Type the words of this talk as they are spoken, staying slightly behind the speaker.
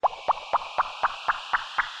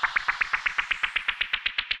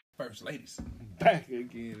first ladies. Back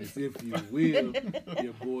again, as if you will.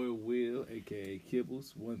 Your boy Will, a.k.a.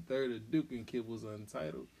 Kibbles. 1/3 of Duke and Kibbles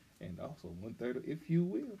Untitled. And also 1/3 of If You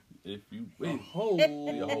Will. If you A will. whole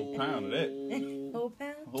pound of that. Whole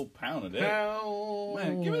pound? A whole pound of that. Pound.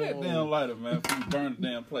 Man, give me that damn lighter, man, before you burn the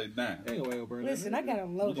damn plate down. Anyway, burn Listen, I got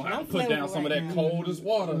on We're lotion. gonna have I'm to put down some of that coldest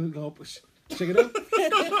water. Check it out.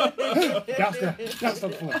 That's the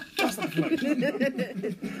fun. That's the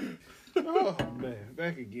fun. Oh, man.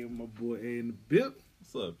 Back again with my boy A in the bip.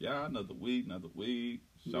 What's up, y'all? Another week.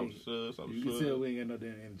 Shout out, You can tell we ain't got no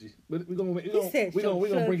damn energy. But we're gonna bring it up today. We're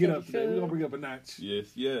gonna bring it up a notch.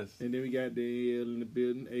 Yes. And then we got Danielle in the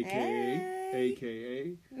building,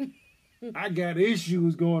 aka. I got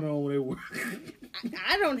issues going on with work.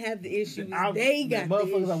 I don't have the issues. They got the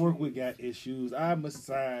motherfuckers issues. I work with got issues. I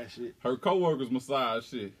massage it. Her coworkers massage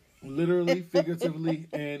shit. Literally, figuratively,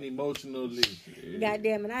 and emotionally. God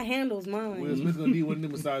damn it, I handles mine. Will Smith's gonna need one of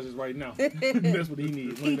them massages right now. That's what he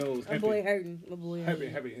needs. One of those. My boy hurting. My boy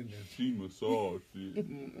hurting. Happy endings. She massage shit.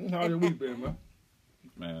 How your week been, man?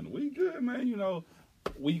 Man, we good, man. You know,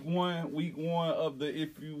 week one of the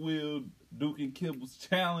If You Will Duke and Kibbles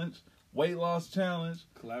challenge, weight loss challenge.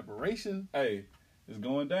 Collaboration. Hey, it's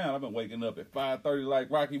going down. I've been waking up at 5:30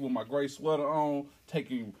 like Rocky with my gray sweater on,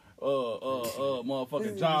 taking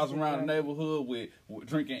motherfucking jogs around the neighborhood with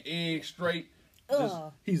drinking eggs straight.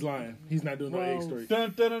 He's lying. He's not doing no egg straight.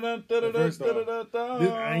 Dun, dun, dun, dun, dun, dun, dun, dun,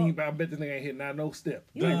 dun. I bet this nigga ain't hitting not no step.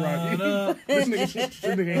 Like Rocky. This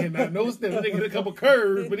nigga ain't hitting not no step. This nigga hit a couple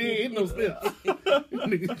curves, but he ain't hitting no steps.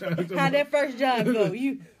 How'd that first jog go?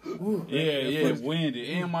 Yeah,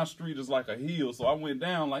 windy. And my street is like a hill, so I went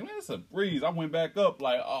down like, man, it's a breeze. I went back up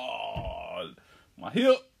like, oh, my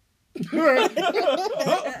hip. Hold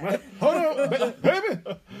on, baby.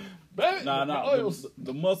 Nah.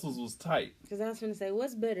 The muscles was tight. Because I was going to say,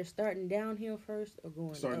 what's better, starting downhill first or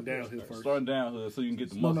going starting downhill first? Starting downhill so you can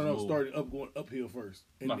get the muscles. No. Starting going uphill first,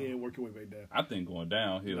 and then work your way back down. I think going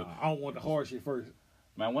downhill. Nah, I don't want the hard shit first.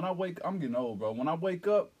 Man, when I wake, I'm getting old, bro. When I wake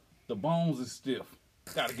up, the bones is stiff.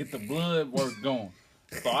 Got to get the blood work going.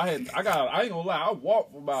 So I ain't gonna lie, I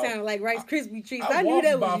walked for about. Sounded like Rice Krispie treats. I knew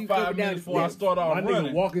that was about you 5 minutes before I start off My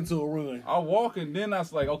running. nigga walk into a run. I walk and then I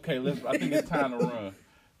was like, okay, I think it's time to run.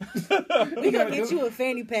 We gonna get you a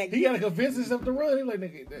fanny pack. He gotta convince himself to run. He like,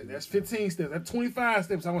 nigga, that's 15 steps. That's 25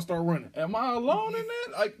 steps. I'm gonna start running. Am I alone in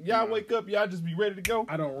that? Like, y'all wake up, y'all just be ready to go?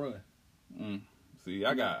 I don't run. See,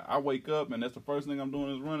 I wake up and that's the first thing I'm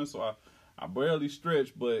doing is running. So I barely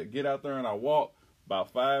stretch, but get out there and I walk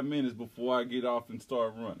about 5 minutes before I get off and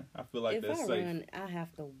start running. I feel like that's safe. If I run, I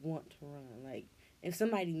have to want to run. Like, if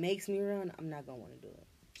somebody makes me run, I'm not gonna want to do it.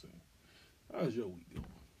 How's your week going?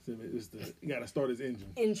 You gotta start his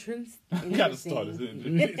engine. Entrance. You gotta start his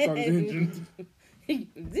engine. Start his engine.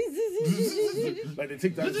 Like the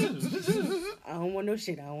TikTok. I don't want no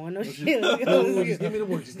shit. Just give me the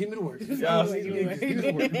work. Just give me the work. Y'all Just give me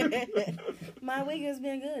the work. My week has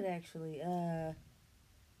been good, actually. A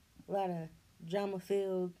lot of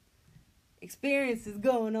drama-filled experiences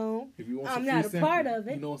going on. If you want I'm some not free a part samples,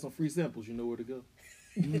 of it. You know some free samples, you know where to go.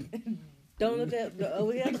 Don't look up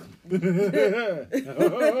over here.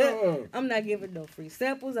 I'm not giving no free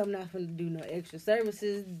samples. I'm not going to do no extra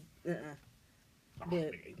services. But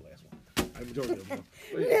Nigga ate the last one. I enjoyed it, bro.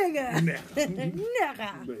 Nigga.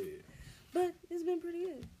 But it's been pretty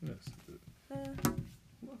good. Yes.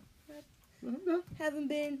 Haven't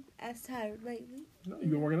been as tired lately. No, you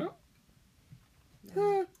been working out?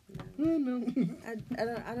 No.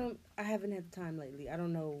 I haven't had the time lately. I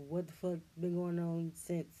don't know what the fuck been going on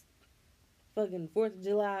since fucking 4th of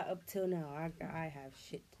July up till now. I have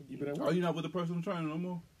shit to do. You been at Oh, work? you not with the personal trainer no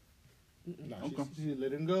more? No, Okay. she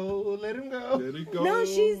let him go. Let him go. Let it go. No,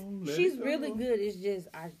 she's Let it go. really good. It's just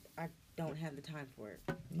I don't have the time for it.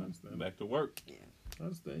 I understand. Back to work. Yeah. I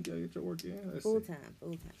understand. You gotta get your work in. Let's Full see. time.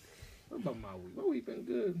 What about my week? My week been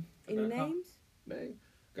good. Any names? Man,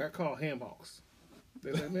 got called ham hawks.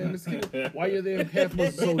 They're like, man, this kid, why your damn half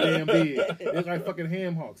muscles so damn big? They're like fucking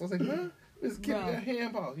ham hawks. I was like, huh? This kid got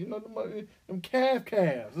ham hawks. You know, them calves.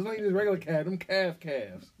 It's not just regular calves. Them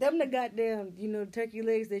calves. Them the goddamn, turkey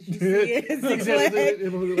legs that you see at Six Flags.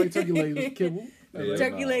 It look like turkey legs with kibble. Yeah.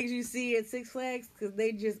 Turkey legs you see at Six Flags because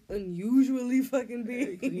they just unusually fucking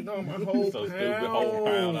Hey, big. you know, my whole So pound. stupid. Whole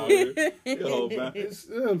pound out here. Your whole pound. It's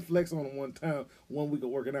flex on 1 week of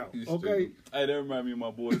working out. He's Okay. stupid. Hey, that remind me of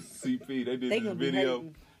my boy CP. They did They this gonna be video.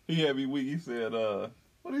 hating. He had me weak. He said,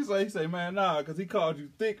 what did he say? He said, man, nah, because he called you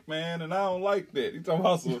thick, man, and I don't like that. He talking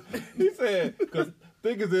about some, he said, because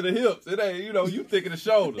thick is in the hips. It ain't, you thick in the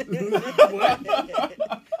shoulders.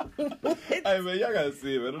 Hey, man, y'all got to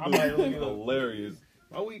see it, man. Them dudes are hilarious.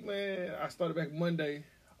 My week, man, I started back Monday.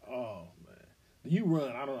 Oh man, you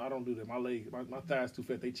run. I don't do that. My legs, my thighs too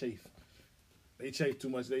fat. They chafe. They chafe too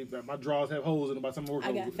much. My drawers have holes in them. By the time I work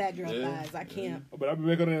I got over. fat girl thighs. I can't. But I've been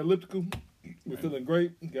back on that elliptical. Been feeling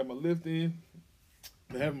great. Got my lift in.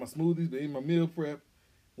 Been having my smoothies. Been eating my meal prep.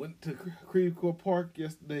 Went to Creve Court Park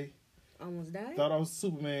yesterday. Almost died. Thought I was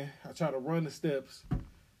Superman. I tried to run the steps.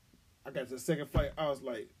 I got to the second flight. I was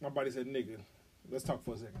like, my buddy said, nigga, let's talk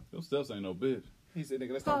for a second. Those steps ain't no bitch. He said,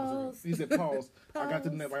 nigga, let's talk for a second. He said, pause. I got to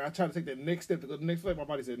the next, like, I tried to take that next step to go to the next flight. My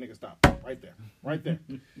buddy said, nigga, stop. Right there. Right there.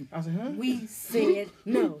 I said, huh? We said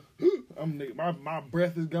no. I'm nigga, my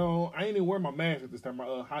breath is gone. I ain't even wearing my mask at this time. My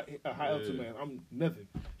high altitude man. I'm nothing.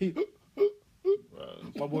 He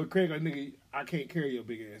my boy Craig like, nigga, I can't carry your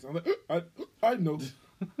big ass. I'm like, I know.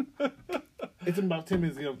 It's about 10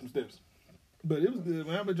 minutes to get up some steps. But it was good,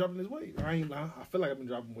 man. I've been dropping this weight. I feel like I've been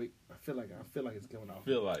dropping weight. I feel like it's coming off.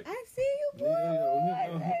 Feel like. I see you,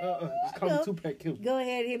 boy. Just call me Tupac Killer. Go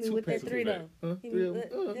ahead, hit me with that 3 though. Huh? Hit me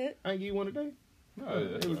with, I ain't give you one today. Oh, yeah,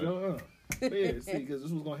 that's Here we right. go. Yeah, see, because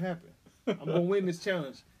this was gonna happen. I'm gonna win this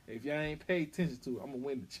challenge. If y'all ain't paid attention to it, I'm gonna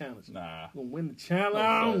win the challenge. Nah. I'm gonna win the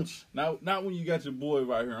challenge. Not when you got your boy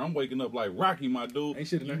right here. I'm waking up like Rocky, my dude. Ain't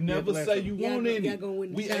shit in You there. never Yeah, say you Y'all want go- any. y'all gonna win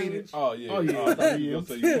the We ate it. challenge? Oh yeah. Oh yeah. I thought you were gonna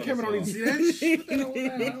say you Kevin don't wanted need to some. see that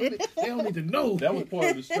shit. They don't need to know. That was part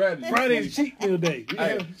of the strategy. Friday's cheat meal day. We Hey,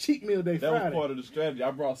 have cheat meal day That Friday. was part of the strategy.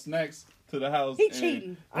 I brought snacks to the house. He and-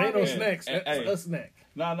 cheating. Ain't no And- snacks. and- That's hey. a snack.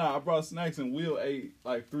 Nah. I brought snacks and Will ate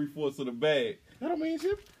like 3/4 of the bag. That don't mean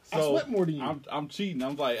shit. I So sweat more than you. I'm cheating.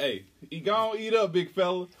 I'm like, hey, go on, eat up, big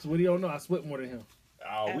fella. So what do y'all know? I sweat more than him.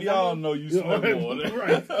 Oh, As we I'm all a- know you sweat more.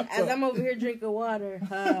 Right. As I'm over here drinking water.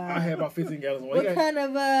 I had about 15 gallons of What water. kind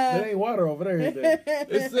of That ain't water over there. Is that?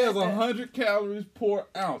 It says 100 calories per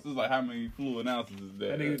ounce. It's like how many fluid ounces is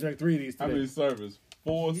That that? nigga drank 3 of these How today. many servings?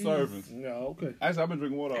 4 servings. No, okay. Actually, I've been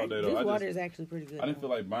drinking water all day though. This I water just is actually pretty good. I didn't feel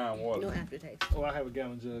like buying water. No aftertaste. Oh, I have a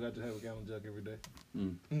gallon jug. I just have a gallon jug every day.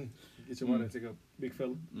 Mm. Get your water and take a big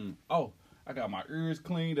fella. Oh, I got my ears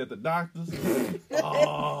cleaned at the doctor's. You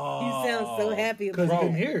sound so happy about Because you it.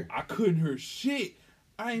 couldn't hear. I couldn't hear shit.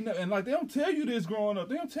 I ain't know, and like they don't tell you this growing up.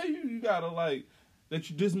 They don't tell you gotta like that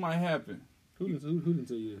this might happen. Who didn't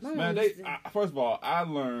tell you this? Mama Man, used to- first of all, I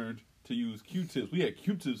learned to use Q-tips. We had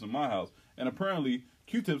Q-tips in my house, and apparently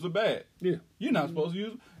Q-tips are bad. Yeah, You're not supposed to use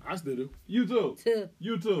them. I still do. You too. to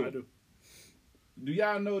You too. I do. Do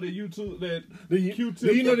y'all know that YouTube that Do you Q-tips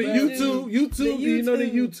know are the bad? YouTube? Do you know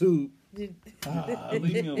the YouTube?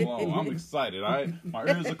 Leave me alone. I'm excited, all right? My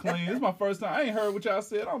ears are clean. This is my first time. I ain't heard what y'all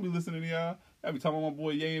said. I don't be listening to y'all. I be talking about my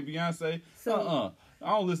boy Ye and Beyonce. So- I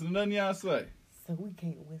don't listen to nothing y'all say. So we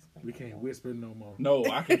can't whisper. We can't whisper no more. No,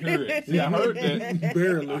 I can hear it. See, I heard that.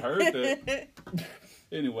 Barely. I heard that.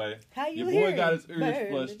 Anyway, How you your boy hear got it? his ears Bird.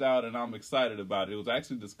 flushed out, and I'm excited about it. It was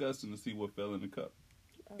actually disgusting to see what fell in the cup.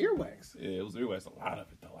 Earwax. Yeah, it was earwax. A lot of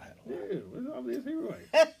it, though. I had a lot. Yeah, what's all this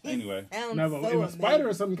earwax? Anyway. Sounds Now, if so a spider or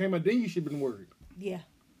amazing. something came out, then you should have been worried. Yeah.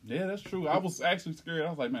 Yeah, that's true. I was actually scared. I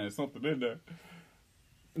was like, man, there's something in there.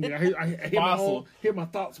 Yeah, I hear Fossil. hear my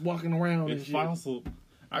thoughts walking around and It's shit. fossil.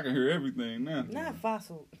 I can hear everything now. Not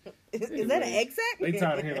fossil. Is that an egg sac? They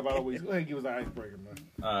tired of hearing about all weeks. Go ahead and give us an icebreaker, man.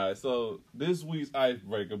 All right, so this week's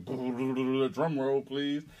icebreaker. Drum roll,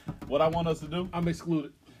 please. What I want us to do? I'm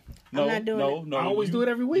excluded. No, not doing no, it. no. I always do it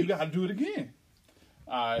every week. You gotta do it again.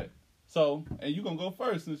 All right. So, and you gonna go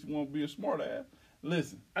first since you want to be a smart ass.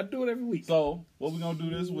 Listen. I do it every week. So, what we gonna do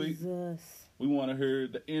this week? Jesus. We want to hear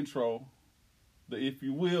the intro, the if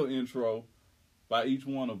you will intro, by each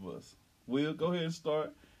one of us. Will, go ahead and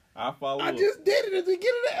start. I'll follow. I up. just did it at the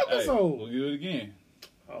beginning of the Hey, episode. we'll do it again.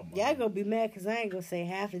 Oh, my Y'all God. gonna be mad because I ain't gonna say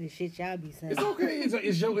half of the shit y'all be saying. It's okay.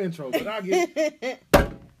 It's your intro, but I get it.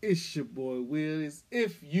 It's your boy Will. It's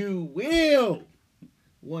if you will.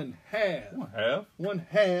 One half. One half. One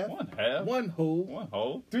half. One half. One hole. One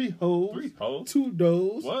hole. 3 holes. 3 holes. 2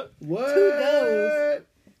 does. What? What? 2 does.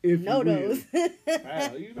 If No you will. those.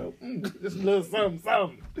 Wow, you know, just a little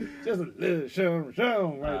something. Just a little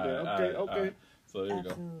something right there. All Okay, right, all okay. right. So here you go.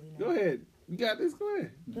 Absolutely not. Go ahead. You got this? Go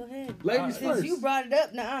ahead. Go ahead. Ladies Since first. you brought it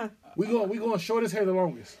up, nah. We going shortest hair the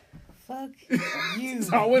longest. Fuck you.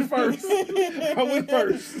 So I went first. Fuck.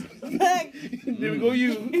 Then we go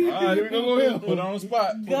you. All right, Then we go him. Put it on the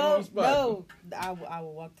spot. Put it on Go. the spot. No. I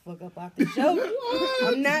will walk the fuck up out the show.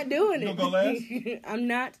 I'm not doing You it. gonna go last? I'm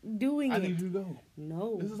not doing I it. need you to go.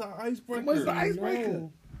 No. This is our icebreaker. What's the icebreaker?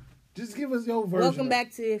 No. Just give us your version. Welcome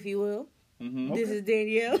back to If You Will. Mm-hmm. This is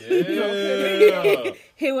Danielle. Yeah.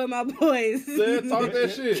 Here with my boys. Said, talk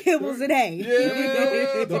that shit. Kibbles and hay.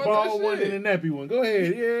 Yeah. The Talk bald that one shit. and the nappy one. Go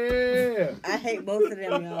ahead. Yeah. I hate both of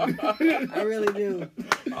them, y'all. I really do.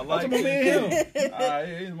 I like talking about me and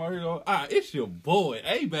him. It's your boy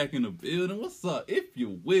A back in the building. What's up? If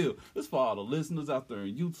you will, this for all the listeners out there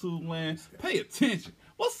in YouTube land. Pay attention.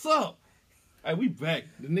 What's up? Hey, we back.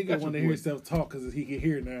 The nigga Got want to your hear boy. himself talk because he can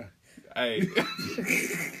hear now. Hey,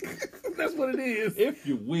 That's what it is. if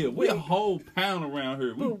you will, we a whole pound around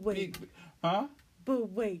here. We But wait. big, huh? But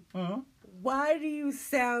wait, Huh? why do you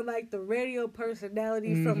sound like the radio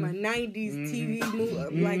personality from a 90s TV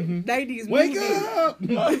movie, like 90s Wake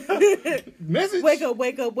movie? up! Message. Wake up,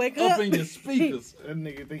 wake up, wake up. Up in your speakers. That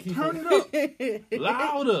nigga think he Turn from, it up.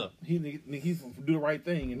 Louder. he think he's from Do the Right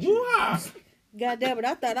Thing and shit. Woo-ah. God damn it,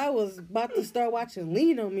 I thought I was about to start watching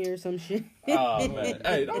Lean on Me or some shit. Oh, man.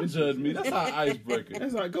 Hey, don't judge me. That's our icebreaker.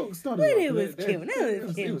 That's like go start But it. it off. was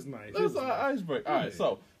cute. It was nice. That's our icebreaker. All right,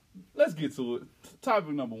 so let's get to it.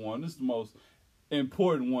 Topic number one. This is the most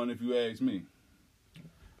important one, if you ask me.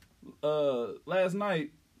 Last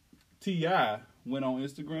night, T.I. went on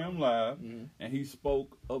Instagram Live, and he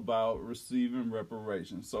spoke about receiving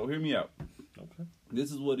reparations. So hear me out. Okay. This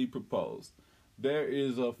is what he proposed. There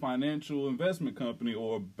is a financial investment company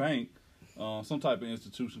or a bank, some type of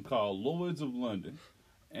institution called Lloyd's of London.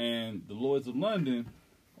 And the Lloyd's of London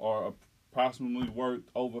are approximately worth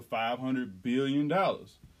over $500 billion.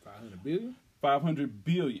 500 billion. 500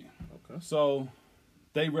 billion. Okay. So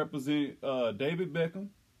they represent David Beckham,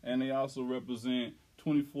 and they also represent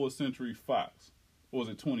 24th Century Fox. Or was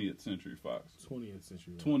it 20th Century Fox? 20th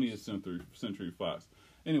century. 20th Century Fox.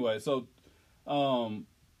 Anyway, so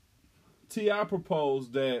T.I.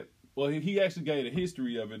 proposed that, well, he actually gave a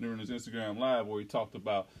history of it during his Instagram Live where he talked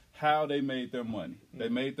about how they made their money. They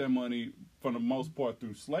made their money, for the most part,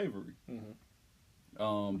 through slavery.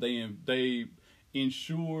 They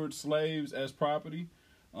insured slaves as property,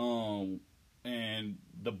 and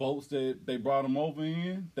the boats that they brought them over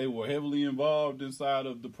in, they were heavily involved inside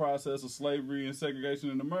of the process of slavery and segregation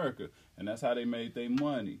in America, and that's how they made their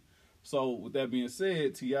money. So, with that being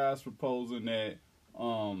said, T.I. is proposing that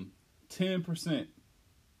 10%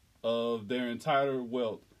 of their entire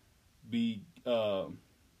wealth be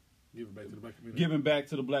Give it back to the black community. given back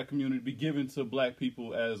to the black community, be given to black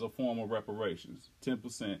people as a form of reparations,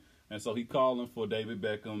 10%. And so he calling for David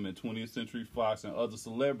Beckham and 20th Century Fox and other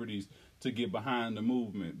celebrities to get behind the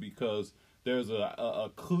movement because there's a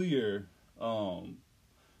clear,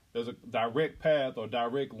 there's a direct path or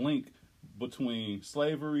direct link between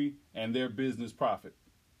slavery and their business profit.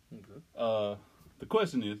 Okay. The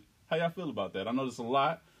question is, how y'all feel about that? I know there's a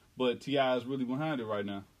lot, but T.I. is really behind it right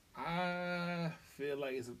now. I feel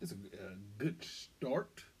like it's a good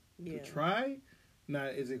start Yeah. to try. Now,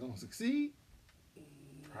 is it gonna succeed?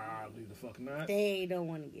 Probably the fuck not. They don't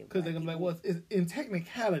want to give Because they're gonna be like, well, in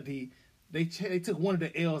technicality, they took one of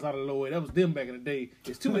the L's out of Lloyd. That was them back in the day.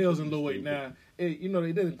 It's two L's in Lloyd now. They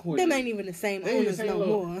didn't quit. Them ain't even the same They ain't owners the same no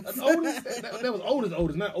Lloyd. more. That's that was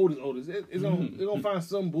Otis, not Otis. It's gonna find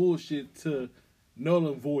some bullshit to null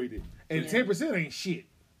and void it. And 10% ain't shit.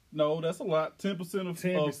 No, that's a lot. 10% of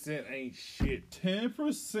 10% ain't shit.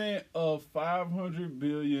 10% of 500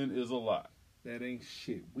 billion is a lot. That ain't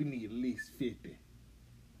shit. We need at least 50.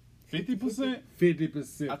 50%?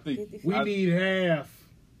 50%. I think We need half.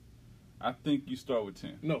 I think you start with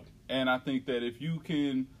 10. No. And I think that if you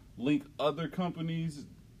can link other companies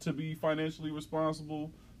to be financially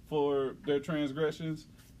responsible for their transgressions,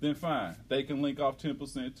 then fine. They can link off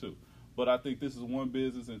 10% too. But I think this is one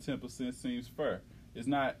business and 10% seems fair. It's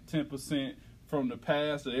not 10% from the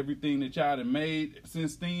past or everything that y'all have made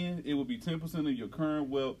since then. It would be 10% of your current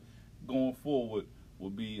wealth going forward will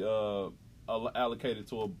be allocated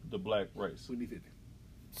to the black race. We need 50.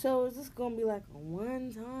 So is this gonna be like a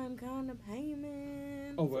one-time kind of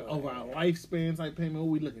payment? Over our lifespan type payment, what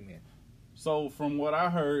we looking at? So from what I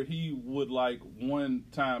heard, he would like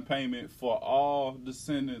one-time payment for all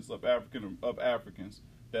descendants of Africans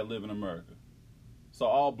that live in America. So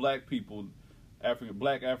all black people,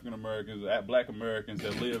 black African Americans, black Americans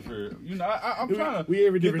that live here. You know, I'm trying to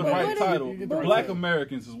every get the different right title. Get the right Black title.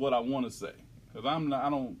 Americans is what I want to say, because I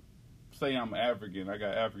don't say I'm African. I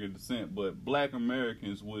got African descent, but Black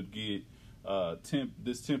Americans would get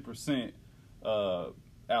 10%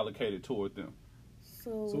 allocated toward them.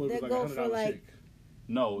 So So would it that was like go for $100 like? check.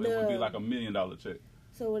 No, it would be The- like $1 million check.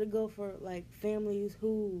 So would it go for like families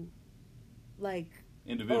who, like,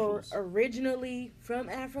 Individuals. or originally from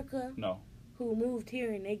Africa No. who moved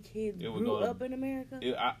here and their kids It would grew go to- up in America?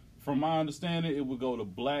 From my understanding, it would go to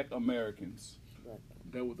Black Americans.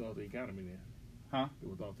 That was off the economy then. Huh? It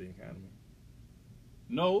was off the economy.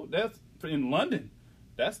 No, that's in London.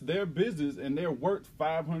 That's their business, and they're worth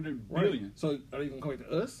 $500 billion. Right. So are they gonna come back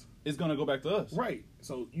to us? It's gonna go back to us. Right.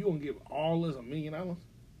 So you gonna give all us $1 million?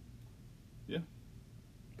 Yeah.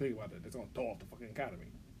 Think about that. That's gonna throw off the fucking economy.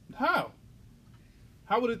 How?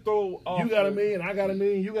 How would it throw off? You got $1 million, I got $1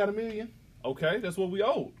 million, you got $1 million. Okay, that's what we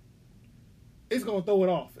owed. It's gonna throw it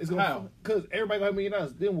off. It's gonna How? Because everybody got $1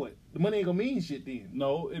 million. Then what? The money ain't gonna mean shit then.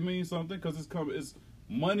 No, it means something because it's coming. It's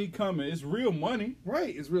money coming. It's real money.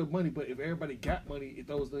 Right, it's real money. But if everybody got money, it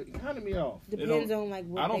throws the economy off. Depends on like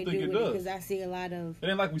what I don't they think do it with it, does. because I see a lot of It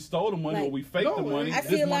ain't like we stole the money or Like, we faked the no, money. I This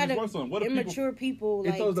see a money's lot worth of something. What if people? immature people It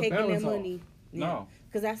like throws the taking their balance off. money. No.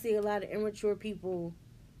 Because I see a lot of immature people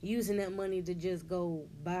using that money to just go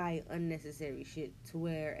buy unnecessary shit. To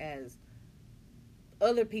whereas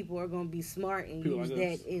other people are going to be smart and People use like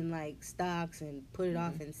that us. in like stocks and put it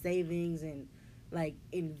off in savings and like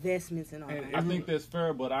investments and all And that. I think that's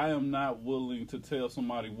fair, but I am not willing to tell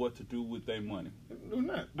somebody what to do with their money. We're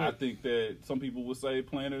not. I But think that some people would say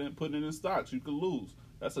playing it and putting it in stocks, you could lose.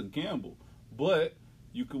 That's a gamble, but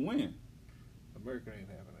you could win. America ain't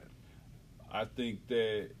having that. I think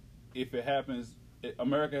that if it happens,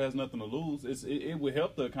 America has nothing to lose. It would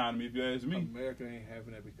help the economy if you ask me. America ain't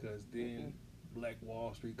having that because then Black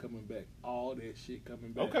Wall Street coming back, all that shit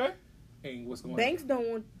coming back. Okay, And what's going Banks don't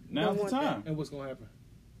want now's don't the want that. time. And what's going to happen?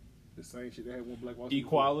 The same shit they had with Black Wall Street.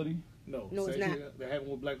 Equality. No, No, same it's not. shit they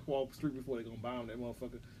happened with Black Wall Street before. They gonna bomb that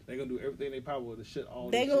motherfucker. They gonna do everything in their power to shut all.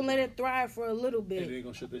 They this gonna shit let down. it thrive for a little And bit, they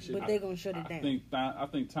gonna shut that shit. but down. they gonna shut it down. I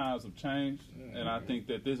think times have changed, and I think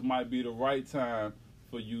that this might be the right time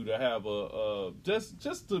for you to have a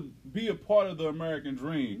just to be a part of the American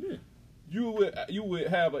dream. Yeah. You would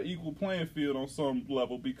have an equal playing field on some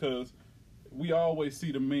level because we always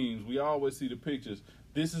see the memes, we always see the pictures.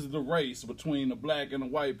 This is the race between the black and the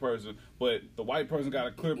white person, but the white person got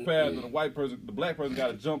a clear path, and the black person got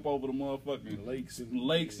to jump over the motherfucking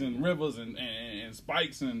lakes and rivers and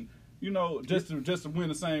spikes and just to win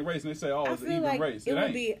the same race. And they say, oh, I it's an feel even like race. it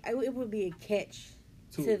ain't. would be a catch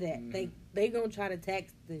to To- that. mhm. They gonna try to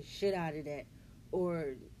tax the shit out of that,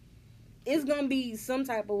 or it's gonna be some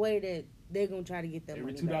type of way that they're gonna try to get that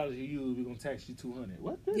Every money back. $2 you use, we're gonna tax you $200.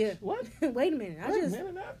 What? Bitch? Yeah. What? Wait a minute, Wait a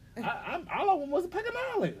minute now. All I want was a pack of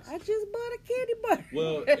dollars. I just bought a candy bar.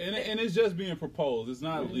 Well, and it's just being proposed. It's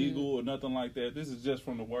not legal or nothing like that. This is just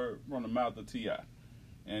from the mouth of T.I.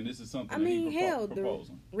 And this is something I mean, that hell, he's the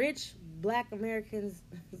proposing. rich black Americans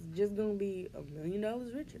is just gonna be $1 million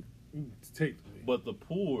richer. Take But the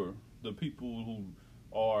poor, the people who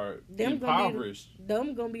are Them impoverished,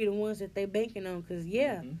 Them gonna be the ones that they banking on, cause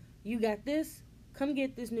Mhm. you got this. Come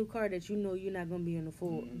get this new car that you know you're not gonna be able to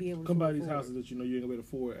Come buy afford. these houses that you know you ain't gonna be able to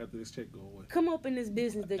afford after this check go away. Come open this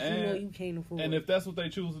business that you know And- you can't afford. and if that's what they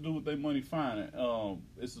choose to do with their money, fine.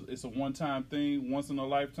 It's a one-time thing, once in a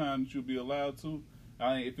lifetime that you'll be allowed to.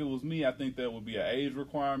 If it was me, I think that would be an age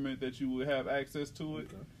requirement that you would have access to it.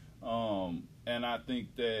 Okay. And I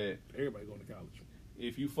think that Everybody going to college.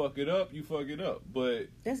 if you fuck it up, you fuck it up. But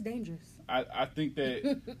That's dangerous. I think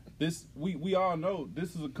that we all know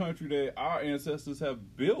this is a country that our ancestors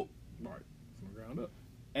have built, Right. From the ground up.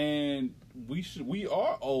 and we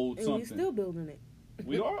are owed And something. we still building it.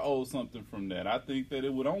 We are owed something from that. I think that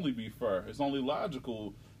it would only be fair. It's only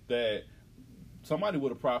logical that somebody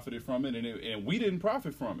would have profited from it, and we didn't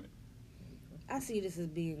profit from it. I see this as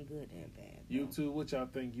being good and bad. You two, what y'all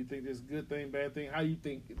think? You think this is a good thing, bad thing? How you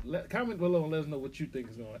think? Comment below and let us know what you think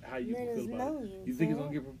is going. How you Let us feel about know, it? You think it's so.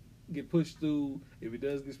 gonna get pushed through? If it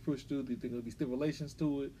does get pushed through, do you think there'll be stipulations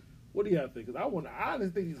to it? What do y'all think? Because I honestly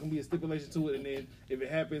think it's gonna be a stipulation to it, and then if it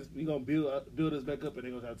happens, we gonna build us back up, and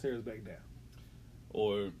they're gonna try to tear us back down.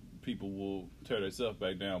 Or people will tear themselves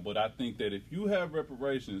back down. But I think that if you have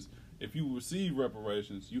reparations, if you receive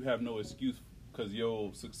reparations, you have no excuse because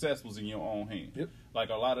your success was in your own hand. Yep. Like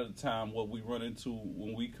a lot of the time, what we run into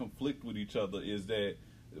when we conflict with each other is that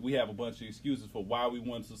we have a bunch of excuses for why we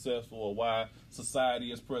weren't successful or why society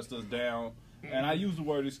has pressed us down. And I use the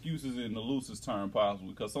word excuses in the loosest term possible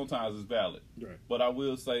because sometimes it's valid. Right. But I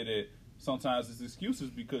will say that sometimes it's excuses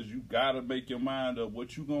because you got to make your mind up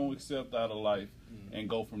what you going to accept out of life and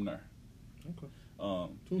go from there.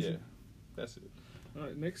 Okay. Yeah, that's it. All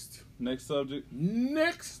right. Next Next subject.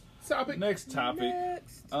 topic. Next topic.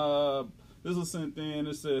 Next. This was sent in.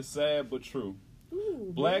 It says sad but true.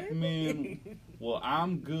 Ooh, Black baby. men. Well,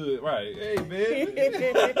 I'm good. Right. Hey, man.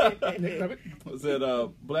 Next topic. It said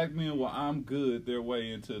black men will I'm good their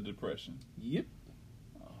way into depression. Yep.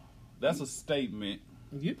 That's a statement.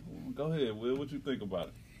 Yep. Go ahead, Will. What you think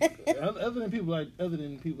about it? Other than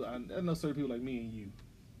people, I know certain people like me and you.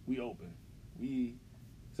 We open. We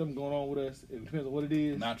something going on with us. It depends on what it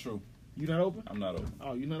is. Not true. You not open? I'm not open.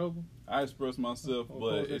 Oh, you not open? I express myself, Oh,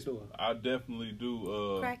 but close that door. I definitely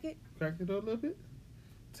do. Crack it. Crack the door a little bit.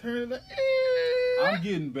 Turn it. I'm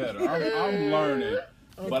getting better. I'm learning.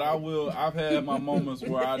 But I've had my moments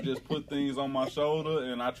where I just put things on my shoulder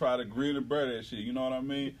and I try to grin and bear that shit. You know what I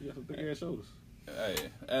mean? You have some big ass shoulders. Hey,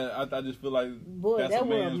 I just feel like Boy, that's that a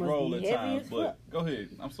man's must role be at heavy times. as But fuck. go ahead.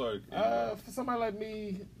 I'm sorry. For somebody like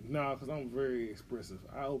me, nah, because I'm very expressive.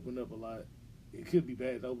 I open up a lot. It could be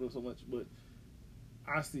bad to open up so much, but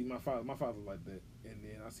I see my father. My father's like that, and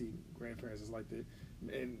then I see grandparents is like that.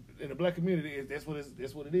 And in the black community, that's what it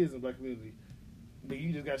is in the black community. Nigga,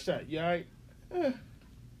 you just got shot. You all right? I'm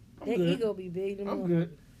That good. ego be big. I'm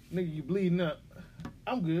good. Nigga, you bleeding up.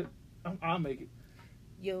 I'm good. I'll make it.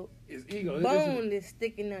 Yo, It's ego. bone is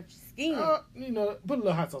sticking out your skin. You know, put a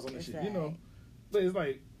little hot sauce on this That's shit. You know, right. but it's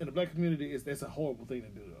like in the black community, that's a horrible thing to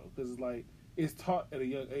do though, because it's like it's taught at a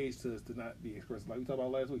young age to us to not be expressive. Like we talked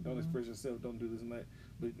about last week, don't express yourself, don't do this and that.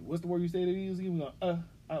 But what's the word you say to use? You go out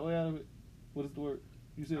of it. What is the word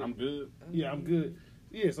you said? I'm good. Yeah, I'm good.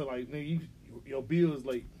 Yeah, so like nigga, your bills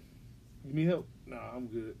like you need help. Nah, I'm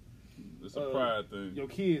good. It's a pride thing. Your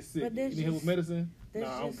kid's sick. But You that's need help with just- medicine. That's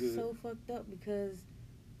Nah, I'm just good. so fucked up because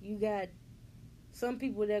you got some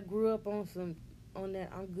people that grew up on that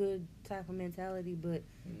I'm good type of mentality, but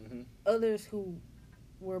Mm-hmm. others who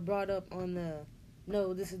were brought up on the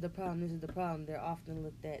no, this is the problem, they're often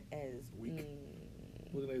looked at as Weak.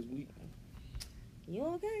 Looking at his weak. You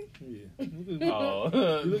okay? Yeah. Look at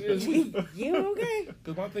Oh. you look at his weak. You okay?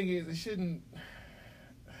 Because my thing is, it shouldn't.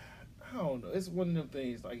 I don't know. It's one of them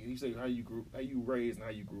things like you say how you raised, and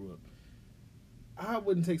how you grew up. I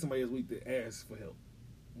wouldn't take somebody else weak to ask for help,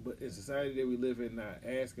 but in society that we live in now,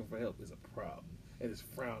 asking for help is a problem and it's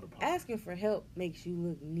frowned upon. Asking for help makes you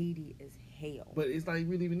look needy as hell. But it's like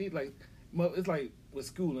really even need like it's like with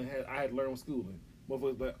schooling. I had to learn with schooling.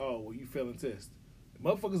 Motherfuckers like, oh well, you failing tests.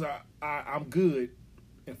 Motherfuckers I'm good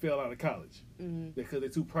and fell out of college because they're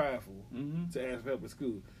too prideful to ask for help at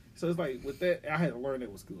school. So it's like with that, I had to learn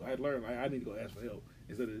that with school. I had to learn like I need to go ask for help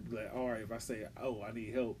instead of be like, all right, if I say, oh, I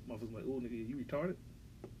need help, motherfuckers like, oh, nigga, you retarded.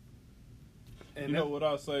 And You know what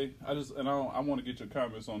I'll say? I want to get your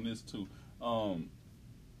comments on this too.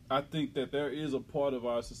 I think that there is a part of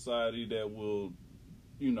our society that will,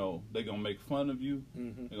 they're gonna make fun of you.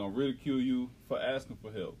 Mhm. They're gonna ridicule you for asking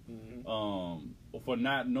for help, or for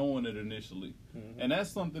not knowing it initially. And that's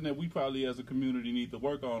something that we probably as a community need to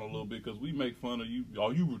work on a little bit because we make fun of you.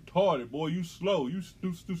 Oh, you retarded, boy. You slow. You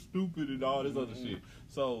stupid and all this other shit.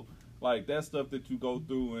 So like that stuff that you go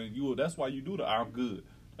through and that's why you do the I'm good.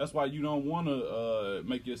 That's why you don't want to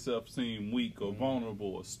make yourself seem weak or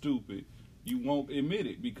vulnerable or stupid. You won't admit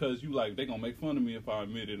it because you like, they're going to make fun of me if I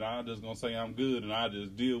admit it. I'm just going to say I'm good and I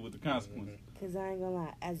just deal with the consequences. Because I ain't gonna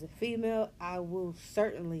lie, as a female, I will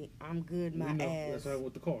certainly, I'm good my ass That's right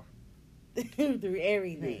with the car. through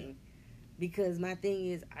everything. Because my thing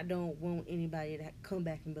is, I don't want anybody to come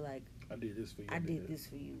back and be like, I did this for you. I did this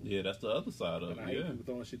for you. Yeah, that's the other side of And it. I hate Yeah. people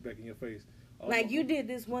throwing shit back in your face. Like, you did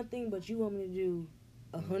this one thing, but you want me to do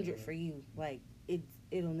 100 for you. Like,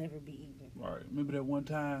 it'll never be even. Right. Remember that one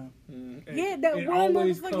time? Yeah, that it one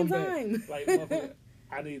always motherfucking come back. time. Like, motherfucker,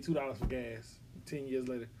 I need $2 for gas. 10 years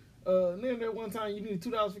later, nigga, that one time you needed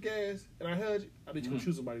 $2 for gas, and I heard you. I need you to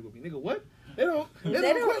shoot somebody with me, nigga. What? They don't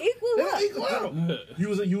equal out. You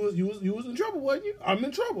was in trouble, wasn't you? I'm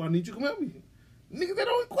in trouble. I need you to come help me. Niggas, they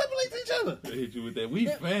don't equivalent to each other. They hit you with that. We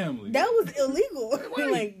family. That was illegal.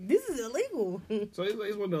 Right. Like, this is illegal. So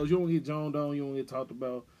it's one of those, you don't get joned on, you don't get talked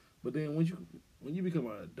about. But then when you become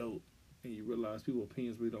an adult and you realize people's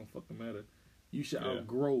opinions really don't fucking matter, you should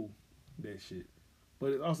outgrow that shit.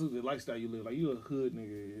 But it's also the lifestyle you live. Like, you a hood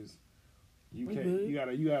nigga is you can't you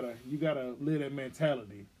gotta live that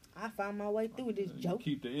mentality. I found my way through this You joke.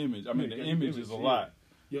 keep the image. I mean, Yeah, the the image is a lot.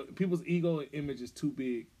 Yo, people's ego and image is too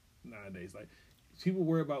big nowadays. Like, people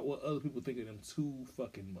worry about what other people think of them too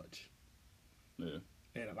fucking much. Yeah.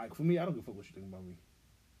 And like for me, I don't give a fuck what you think about me.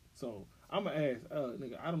 So I'm gonna ask,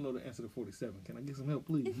 nigga, I don't know the answer to 47. Can I get some help,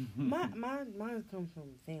 please? Mine comes from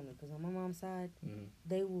family because on my mom's side,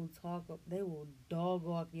 they will dog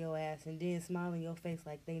walk your ass and then smile in your face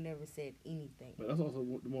like they never said anything. But that's also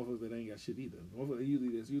the motherfuckers that ain't got shit either. The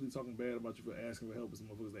motherfuckers that's usually talking bad about you for asking for help is the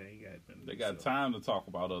motherfuckers that ain't got nothing. They got time to talk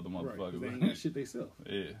about other Right, 'cause motherfuckers. they ain't got shit they self.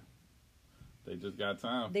 Yeah. They just got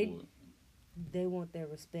time They- for it. They want their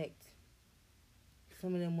respect.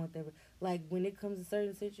 Some of them want their like when it comes to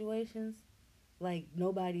certain situations, like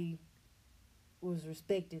nobody was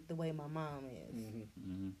respected the way my mom is,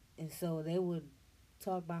 and so they would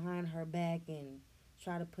talk behind her back and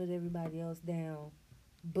try to put everybody else down.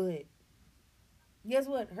 But guess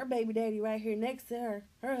what? Her baby daddy right here next to her,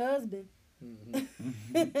 her husband.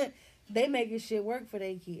 They making shit work for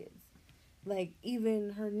their kids. Like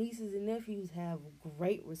even her nieces and nephews have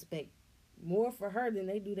great respect, more for her than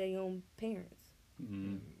they do their own parents.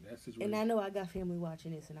 That situation. And I know I got family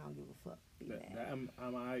watching this, and I don't give a fuck. Be that mad.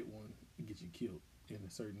 I'm alright one to get you killed in a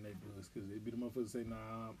certain neighborhoods because it'd be the motherfuckers say, nah,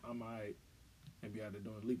 I'm alright, and be out there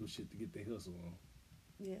doing illegal shit to get their hustle on.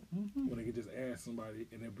 Yeah. When they could just ask somebody,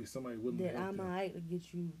 and there'd be somebody willing That to help I'm them. alright to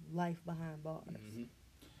get you life behind bars.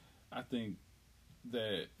 I think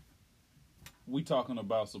that we talking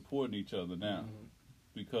about supporting each other now,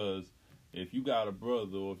 because if you got a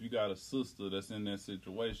brother or if you got a sister that's in that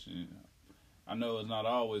situation, I know it's not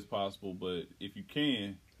always possible, but if you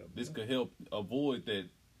can, this could help avoid that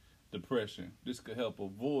depression. This could help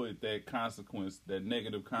avoid that consequence, that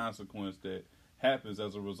negative consequence that happens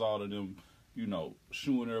as a result of them, you know,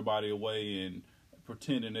 shooing everybody away and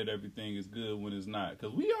pretending that everything is good when it's not.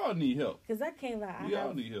 Because we all need help. Because I can't lie. We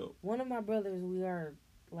all need help. One of my brothers, we are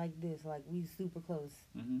like this. Like, we super close.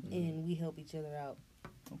 And we help each other out.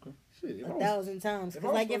 Okay. Shit, 1,000 times.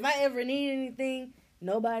 Because, like, if I ever need anything,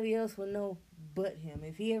 nobody else would know but him.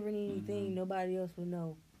 If he ever need anything, nobody else would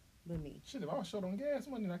know but me. Shit, if I was short on gas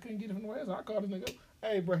money and I couldn't get it from the else, I call this nigga,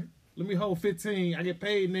 hey, bro, let me hold 15. I get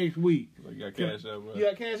paid next week. Like, you got cash out, bro. You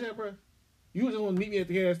got cash out, bro? You just want to meet me at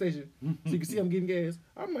the gas station so you can see I'm getting gas.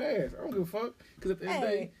 I'm gonna ask. I don't give a fuck. Because at the end of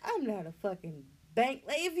the day, I'm not a fucking bank.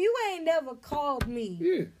 Like, if you ain't never called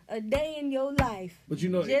me a day in your life, but you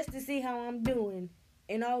know, just to see how I'm doing,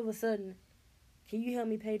 and all of a sudden, can you help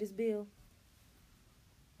me pay this bill?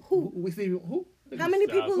 Who? We see who? How many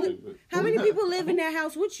people? How many people live in that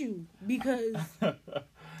house with you? Because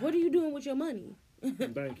what are you doing with your money?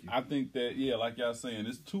 Thank you. I think that, yeah, like y'all saying,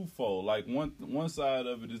 it's twofold. Like, one side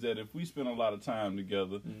of it is that if we spend a lot of time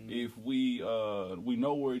together, if we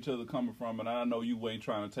know where each other coming from, and I know you ain't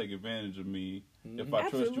trying to take advantage of me, if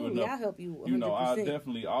I trust you enough, I'll help you 100%. You know, I'll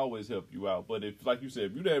definitely always help you out. But if, like you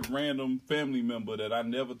said, if you that random family member that I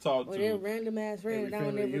never talked to, that random ass friend that I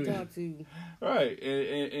don't ever talk to, right,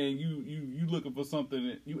 and you looking for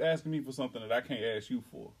something, you asking me for something that I can't ask you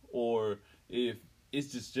for, or if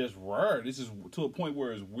it's just rare. This is to a point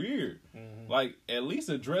where it's weird. Like, at least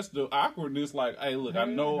address the awkwardness. Like, hey, look, I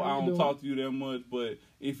know I don't talk to you that much, but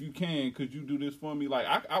if you can, could you do this for me? Like,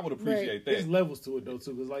 I would appreciate that. There's levels to it, though,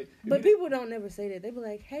 too. Cause like, but people don't never say that. They be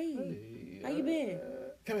like, hey, how you been?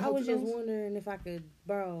 I was just wondering if I could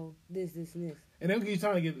borrow this, and this. And they'll get you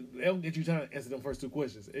trying to answer them first two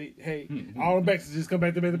questions. Hey, all the backs just come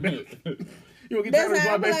back to me. You don't get that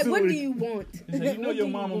reply back like, to what it. do you want? You know your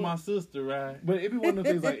mama my sister, right? But it be one of the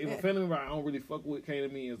things like, if a family member I don't really fuck with came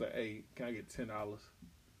to me and was like, hey, can I get $10?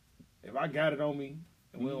 If I got it on me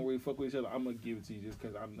and we don't really fuck with each other, I'm gonna give it to you just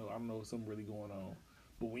because I know something really going on.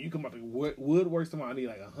 But when you come out the woodworks tomorrow, I need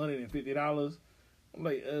like $150. I'm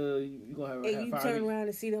like, you gonna have and you turn around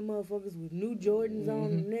and see them motherfuckers with new Jordans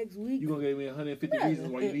on next week. You gonna give me 150 reasons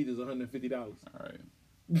why you need this $150. All right.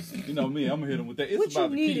 You know me, I'm gonna hit him with that. It's what about you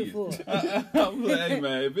the need kids. it for? I'm like, hey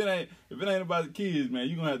man, if it ain't about the kids, man,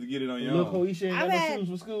 you gonna have to get it on your Look, own. Hoisha ain't got no shoes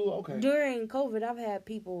for school. Okay. During COVID, I've had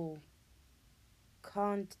people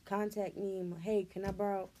contact me and, hey, can I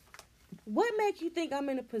borrow? What makes you think I'm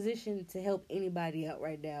in a position to help anybody out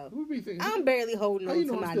right now? I'm barely holding on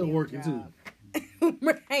to my I'm still working job. too.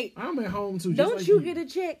 Right. I'm at home too. Don't like you get a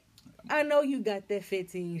check? I know you got that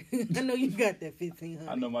 15. I know you got that 1500.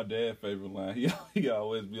 I know my dad's favorite line. He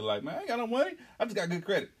always be like, man, I ain't got no money. I just got good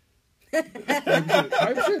credit.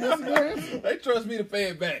 They trust me to pay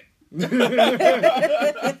it back.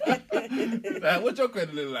 Now, what your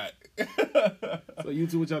credit look like? So you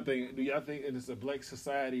two, what y'all think? Do y'all think it's a black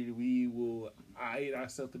society that we will hate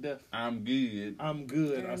ourselves to death? I'm good. I'm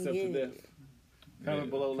good. Ourselves to death. Comment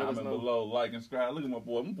below. Let us know. Comment below. Like and subscribe. Look at my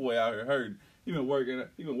boy. My boy out here hurting. He been working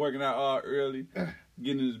out all early,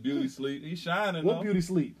 getting his beauty sleep. He's shining. What beauty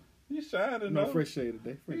sleep? He's shining. No, fresh shade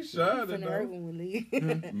today. He's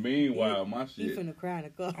shining. Meanwhile, my shit. He finna cry in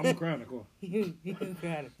the car. I'm gonna cry in the car. You finna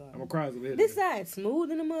cry in the car. I'm gonna cry over here. This side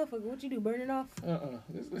smooth in the motherfucker. What you do? Burn it off?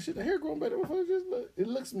 This shit, the hair growing better. It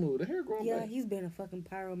looks smooth. The hair growing better. Yeah, he's been a fucking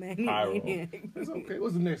pyromaniac. It's okay.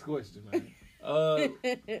 What's the next question, man?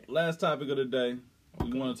 Last topic of the day.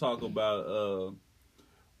 We want to talk about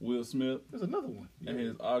Will Smith. There's another one. And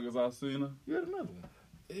his August Alsina. You had another one.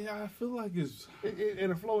 Yeah, I feel like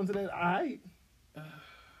it'll flow into that.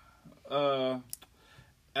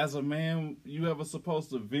 As a man, you ever supposed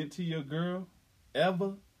to vent to your girl?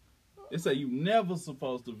 Ever? They say you never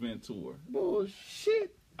supposed to vent to her.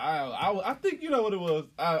 Bullshit. I think you know what it was.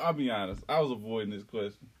 I'll be honest. I was avoiding this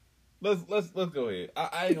question. Let's go ahead.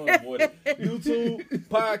 I ain't gonna avoid it. YouTube,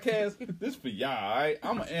 podcast, this for y'all, all right?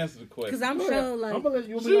 I'm gonna answer the question. Because I'm sure, like, I'm gonna let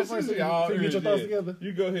you go first so you y'all get your ears, thoughts yeah. together.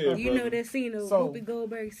 You go ahead, you know that scene of So- Whoopi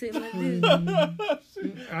Goldberg sitting like this.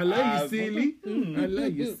 I love you, silly. I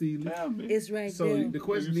love you, silly. It's right So there. the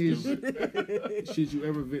question is, should you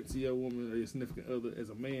ever vent to your woman or your significant other as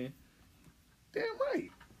a man? Damn right.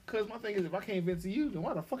 Because my thing is, if I can't vent to you, then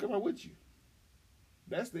why the fuck am I with you?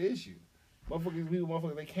 That's the issue.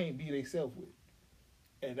 Motherfuckers, they can't be themselves with.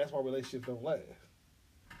 And that's why relationships don't last.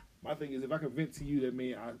 My thing is, if I can vent to you, that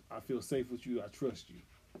means I feel safe with you, I trust you.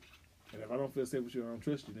 And if I don't feel safe with you, I don't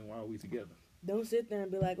trust you, then why are we together? Don't sit there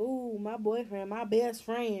and be like, "Ooh, my boyfriend, my best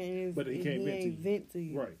friend," But he can't ain't vent to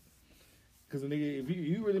you. Right. Because nigga, if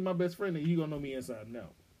you really my best friend, then you gonna know me inside and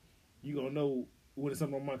out. You gonna know when it's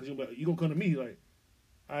something on my mind, because you gonna come to me like,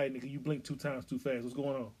 all right, nigga, you blink 2 times too fast. What's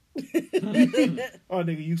going on? Oh,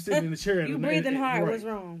 nigga, you sitting in the chair. You breathing hard. What's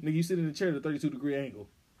wrong? Nigga, you sitting in the chair at a 32-degree angle.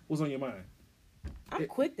 What's on your mind? I'm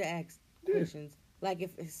quick to ask questions. Like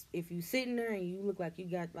if you sitting there and you look like you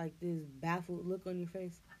got like this baffled look on your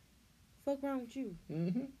face, fuck wrong with you?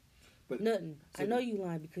 Mm-hmm. But Nothing. So I know you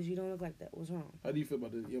lying because you don't look like that. What's wrong? how do you feel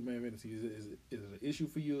about your man venting to you? Is it an issue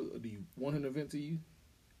for you, or do you want him to vent to you?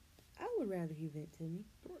 I would rather he vent to me.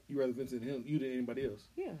 You rather vent to him, you than anybody else,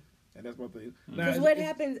 Yeah. and that's my thing. Because what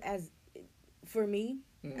happens for me,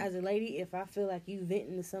 Mhm. as a lady, if I feel like you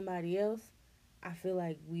venting to somebody else, I feel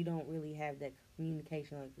like we don't really have that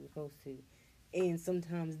communication like we're supposed to. And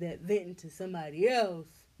sometimes that venting to somebody else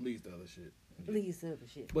leads to other shit. leads to other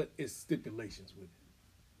shit. But it's stipulations with it.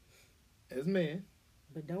 As men,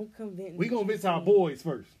 But don't come venting. we gonna to vent to our me. boys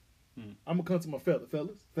first. Hmm. I'm gonna come to my fellas.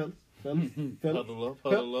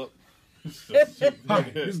 Huddle up. This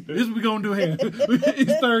what we gonna do here.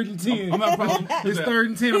 It's 3rd and 10. I'm having problems. It's 3rd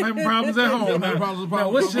and 10. I'm having problems at home. I'm having Now, what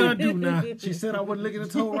problems. should I do now? She said I wasn't looking at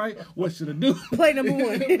the toe right. What should I do? Play number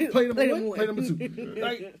one. Play number Play one. number Play one. number 2.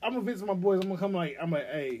 Like, I'm gonna visit my boys. I'm gonna come like,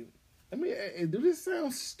 hey, do this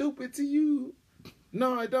sound stupid to you?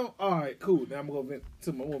 No, I don't. All right, cool. Now I'm gonna vent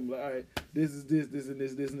to my woman. Like, all right, this is this and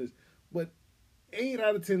this. But 8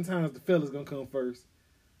 out of 10 times the fella's gonna come first,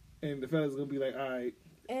 and the fella's gonna be like, all right.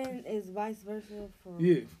 And it's vice versa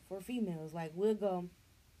Yeah. for females. Like, we'll go,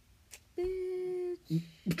 bitch.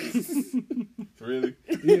 Really?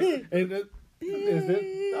 Yeah, and that's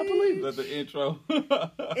it. I believe it. That's the intro.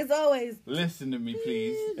 It's always, Listen to me,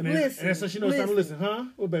 please. And then, listen. and that's so she knows time to listen, huh?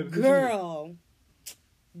 Well, baby, girl,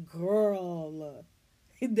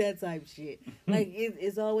 that type shit. Like,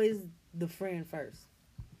 it's always the friend first.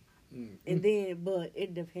 And then, but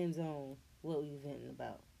it depends on what we venting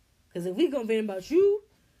about. Because if we gonna vent about you,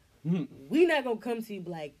 we not gonna come to you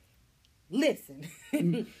like, listen,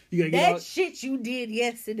 You gotta get that out, shit you did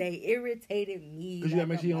yesterday irritated me. because you gotta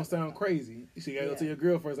make sure you don't sound crazy. So you gotta go to Yeah. your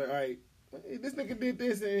girl first, like, all right, hey, this nigga did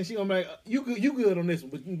this, and she gonna be like, you good on this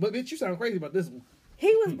one, but bitch, you sound crazy about this one.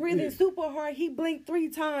 He was breathing Yeah. super hard. He blinked 3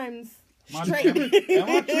 times Am I straight. tripping? Am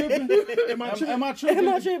I tripping? Am I tripping? Am I tripping? Am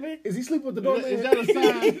I tripping? Is he sleeping with the doorman? Is that a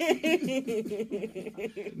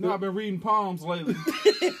sign? No, I've been reading palms lately.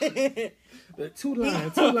 The two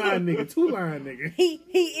line nigga. He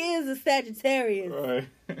is a Sagittarius. Right.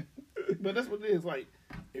 But that's what it is. Like,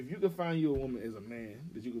 if you can find you a woman as a man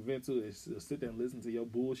that you can vent to and sit there and listen to your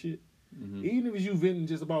bullshit, even if it's you venting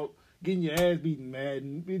just about getting your ass beaten mad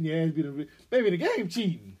and getting your ass beaten, baby, the game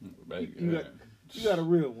cheating. Baby, You got a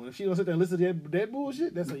real one. If she don't sit there and listen to that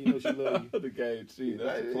bullshit, that's how you know she love you. The game cheating.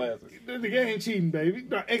 That's a classic. The game cheating, baby.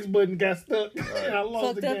 The X button got stuck. And I lost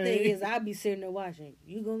Fucked the up game. thing is, I be sitting there watching.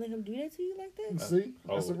 You gonna let him do that to you like that? See?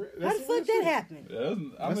 That's Oh. a, How that's the a fuck real that shit. happen?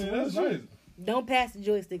 That's real nice. shit. Don't pass the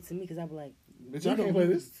joystick to me because I be like, Bitch, I can't play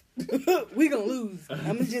this. we gonna lose. I'm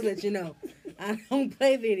gonna just let you know. I don't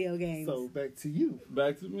play video games. So back to you.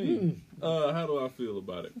 Back to me. How do I feel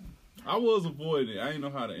about it? I was avoiding it. I didn't know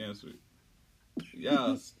how to answer it.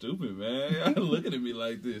 Y'all stupid, man. Y'all looking at me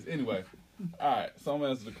like this. Anyway. Alright, so I'm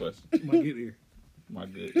gonna answer the question. My get here. My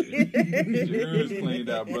good. Your ears cleaned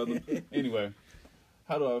out, brother. Anyway,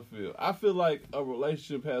 how do I feel? I feel like a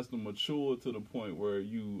relationship has to mature to the point where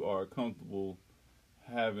you are comfortable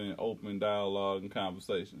having open dialogue and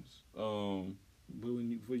conversations. But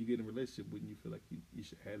before you get in a relationship, wouldn't you feel like you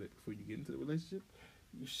should have it before you get into the relationship?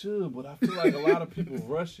 You should, but I feel like a lot of people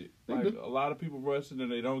rush it. Like a lot of people rush it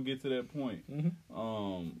and they don't get to that point.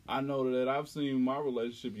 I know that I've seen my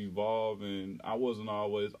relationship evolve, and I wasn't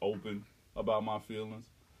always open about my feelings.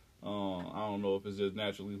 I don't know if it's just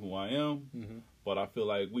naturally who I am, but I feel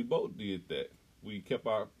like we both did that. We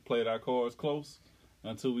played our cards close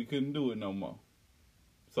until we couldn't do it no more.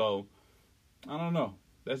 So I don't know.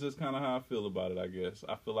 That's just kind of how I feel about it, I guess.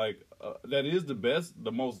 I feel like that is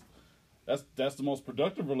the most that's the most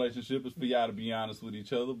productive relationship is for y'all to be honest with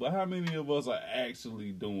each other. But how many of us are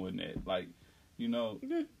actually doing that? Like, you know,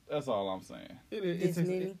 that's all I'm saying. This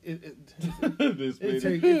many. This takes-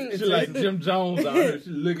 many. She like Jim Jones out here. She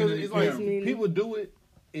looking at It's the like camera. people do it,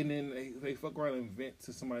 and then they fuck around and vent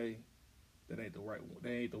to somebody that ain't the right one.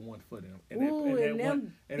 They ain't the one for them. And Ooh, and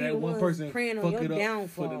them be that the one ones person preying on fuck your it up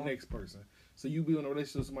downfall. for the next person. So you be in a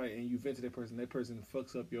relationship with somebody and you vent to that person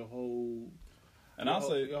fucks up your whole. And I'll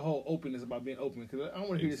say your whole openness about being open, because I don't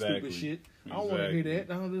want to hear Exactly. this stupid shit. I don't want to hear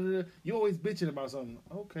that. You always bitching about something.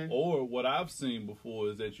 Okay. Or what I've seen before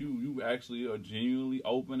is that you actually are genuinely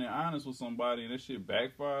open and honest with somebody, and that shit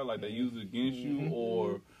backfire, like they use it against you,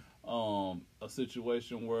 or a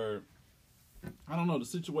situation where I don't know, the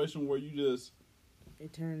situation where you just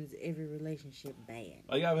It turns every relationship bad.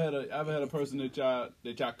 like I've had a person that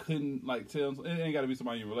y'all couldn't like tell. It ain't got to be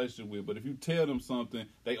somebody you're in a relationship with, but if you tell them something,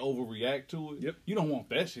 they overreact to it. Yep. You don't want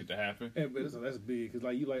that shit to happen. Yeah, but that's big, because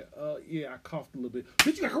like you like, yeah, I coughed a little bit.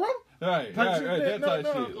 Bitch, you got corona? Right, Type right, shit. right. That No, type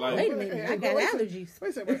no, shit. no. Like, Wait a minute, I got allergies. Wait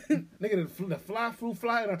a second. Nigga, the fly flew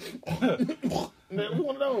fly, and we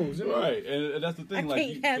one of those, you know? right, and that's the I thing. Like,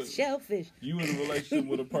 can't have shellfish. you in a relationship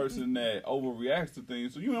with a person that overreacts to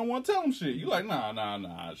things, so you don't want to tell them shit. You like, nah.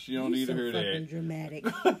 She don't need to hear fucking that. dramatic.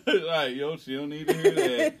 Like, yo, she don't need to hear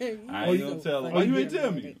that. I ain't gonna tell her. so Oh, you fucking ain't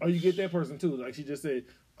tell me. dramatic. Or you get that person too. Like she just said,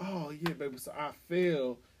 oh yeah, baby, so I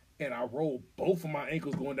fell and I rolled both of my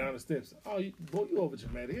ankles going down the steps. Oh, boy, you over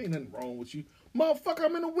dramatic. Ain't nothing wrong with you. Motherfucker,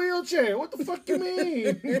 I'm in a wheelchair. What the fuck you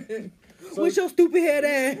mean? So- With your stupid head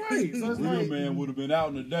ass. Right. So it's Real like, man would have been out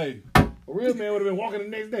in the day. a real man would have been walking the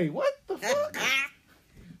next day. What the fuck?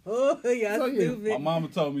 Oh, y'all So, yeah, stupid. My mama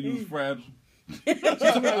told me you was fragile. She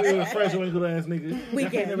told me I was a fragile ankle ass nigga. We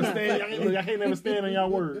Y'all can't can't. never stand. Y'all can't never stand on y'all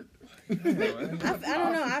word. I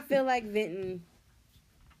don't know. I feel like venting,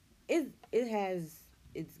 it has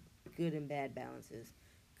its good and bad balances.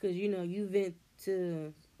 Because, you know, you vent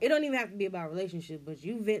to, it don't even have to be about relationship, but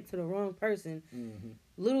you vent to the wrong person. Mm-hmm.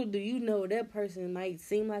 Little do you know that person might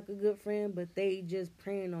seem like a good friend, but they just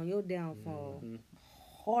preying on your downfall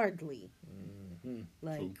hardly.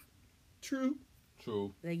 Like, True.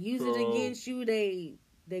 True. they use True. it against you. They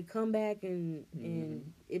come back and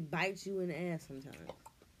it bites you in the ass sometimes.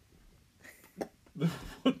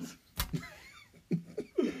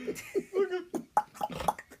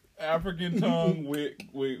 African tongue with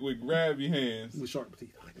grabby hands. With sharp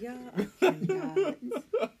teeth. Y'all, I cannot.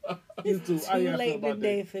 It's Too how y'all feel late about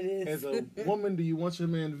today that? for this. As a woman, do you want your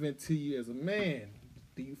man to vent to you? As a man,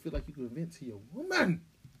 do you feel like you can vent to your woman?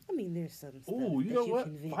 I mean, there's some stuff Ooh, you that know you what?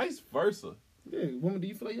 can vent. Vice versa. Yeah, woman, do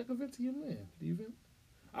you feel like you can vent to your man? Do you vent?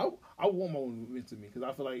 I want my woman to vent to me, because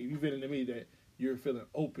I feel like if you venting to me, that you're feeling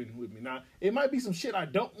open with me. Now, it might be some shit I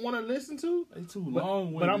don't want to listen to, They too but,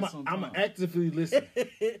 long but I'm sometimes. actively listen.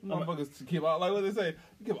 Motherfuckers to give out, like what they say,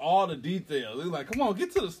 you give all the details. They're like, come on,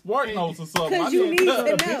 get to the spark notes or something. Because I you need need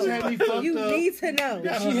to to Bitch had me fucked know. You up. need to know.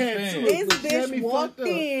 Yeah. She had understand. two. This she had bitch me walked fucked up.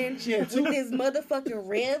 in She had with two. this motherfucking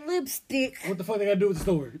red lipstick. What the fuck they got to do with the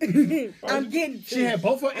story? I'm getting to She it. had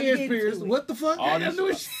both her I'm ears getting pierced. to it. What the fuck? All They got to this do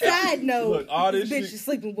with shit. Side note, Look, all this this bitch shit- is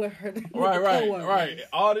sleeping with her. with Right. the coworker.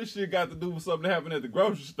 All this shit got to do with something that happened at the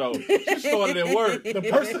grocery store. She started at work.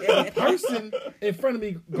 The person in front of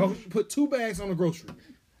me put 2 bags on the grocery,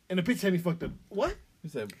 and the bitch had me fucked up. What? He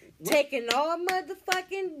said, Taking all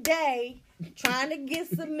motherfucking day trying to get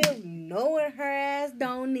some milk, knowing her ass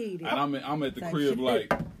don't need it. and I'm at the Type crib shit.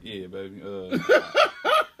 like, yeah, baby.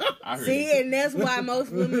 I heard See, it. and that's why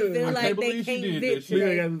most women feel I like can't they believe she can't did vent that shit. Nigga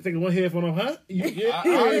today. got to take one headphone off, huh?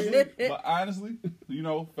 But honestly, you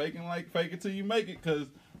know, fake it till you make it, because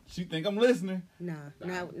she think I'm listening. Nah,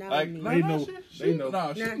 not Like, with me. They know. They know.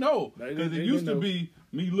 No, she Nah. know. They Because it know. used to be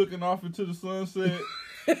me looking off into the sunset.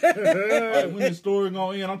 Like when the story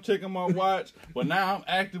going in, I'm checking my watch. But now I'm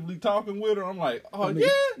actively talking with her. I'm like, oh, My nigga- yeah.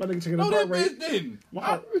 my nigga checking No, the that heart rate. bitch didn't.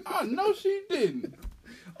 My- I know she didn't.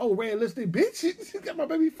 Oh, red lipstick, bitch. She got my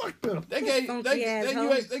baby fucked up. They gave Funky asshole.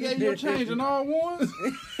 they gave you a change in all ones.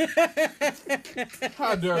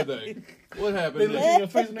 How dare they? What They happened? look there? in your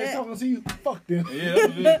face and they talking to you. Fuck them. Yeah, that's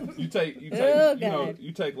what it is. You Oh, know, God.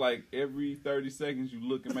 you take like every 30 seconds you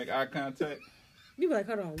look and make eye contact. You be like,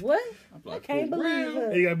 hold on, what? I'm I like, can't for believe real?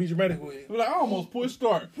 it. Hey, you gotta be dramatic with it. I'm like, I almost pushed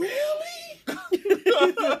start. Really?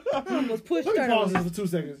 I almost pushed Let me her. pause on. this for 2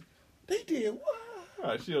 seconds. They did what? All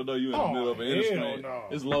right, she'll know you in the Oh, middle of an hell interscreen. no.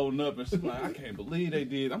 It's loading up, and she's like, I can't believe they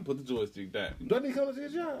did. I'm put the joystick down. Doesn't he come to your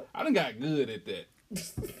job? I done got good at that.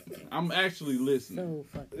 I'm actually listening. So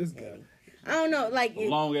fucking This guy. petty. I don't know, like A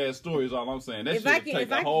long ass story is all I'm saying. That If shit I would can- take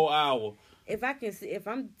if a I whole hour. if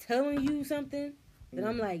I'm telling you something, then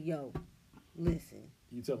I'm like, yo, listen,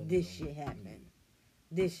 You tell him. this shit happened.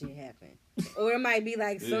 this shit happened. Or it might be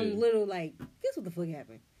like some little, like, guess what the fuck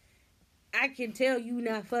happened? I can tell you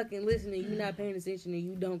not fucking listening, you not paying attention, and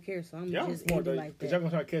you don't care, so I'm just end it like that. Y'all gonna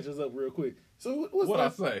try to catch us up real quick. So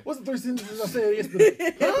what's I say? What's the 3 sentences I said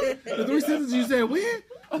yesterday? Huh? The 3 sentences you said when?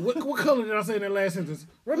 What color did I say in that last sentence?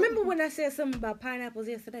 Remember when I said something about pineapples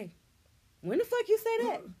yesterday? When the fuck you say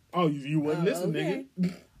that? Oh, you wasn't listening, okay.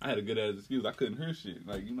 nigga. I had a good ass excuse. I couldn't hear shit.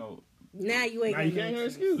 Like, you know. Now you ain't Now you can't hear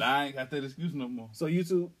excuse. Nah, I ain't got that excuse no more. So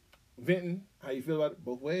YouTube, venting, how you feel about it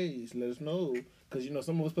both ways. Let us know. Because, you know,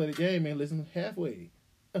 some of us play the game and listen halfway.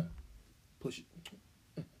 Push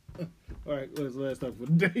it. All right, what's the last stuff for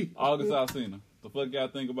the day? August Alsina. The fuck y'all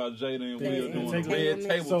think about Jada and Will doing Take the red it.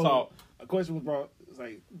 table So, talk? a question was brought. It's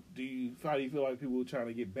like, how do you feel like people trying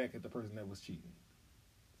to get back at the person that was cheating?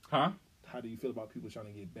 Huh? How do you feel about people trying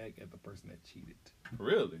to get back at the person that cheated?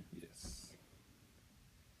 Really? Yes.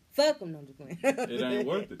 Fuck them, no, I'm just playing. It ain't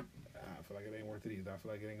worth it. I feel like it ain't worth it either. I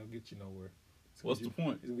feel like it ain't gonna get you nowhere. What's the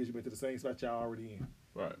point? It's gonna get you back to the same spot y'all already in.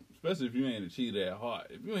 Right. Especially if you ain't a cheater at heart.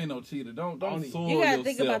 If you ain't no cheater, don't soil You gotta yourself.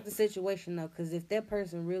 think about the situation though, because if that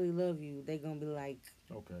person really love you, they gonna be like,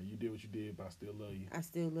 Okay, you did what you did, but I still love you. I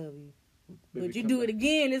still love you. Baby, But you come do back. it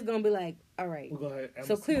again, it's gonna be like, all right. We're gonna have,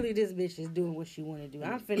 So clearly this bitch is doing what she want to do.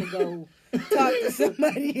 I'm finna go talk to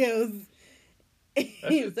somebody else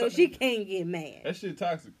shit so she can't get mad. That shit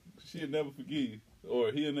toxic. She'll never forgive you.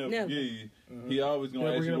 Or he'll never Never. forgive you. He always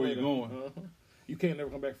gonna ask you where you going. You can't never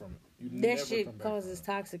come back from it. You That never come shit back causes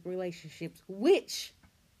from toxic relationships, which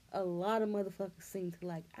a lot of motherfuckers seem to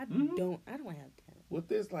like. I Mhm. don't have time. With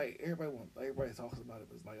this, like everybody talks about it,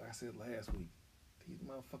 but it's like I said last week, these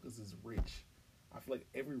motherfuckers is rich. I feel like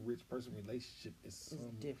every rich person relationship is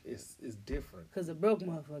different. Is different. Because a broke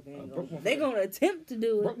motherfucker ain't broke They gonna attempt to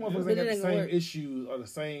do it, Broke motherfuckers but ain't it got the ain't gonna same work. issues or the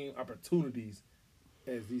same opportunities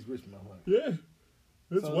as these rich motherfuckers. Yeah.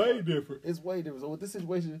 It's So, way different. It's way different. So with this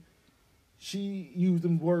situation, she used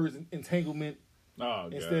them words entanglement Oh,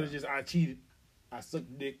 God. instead of just I cheated, I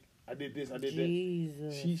sucked dick, I did this, I did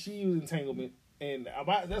Jesus. that. She used entanglement, and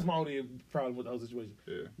that's my only problem with the whole situation.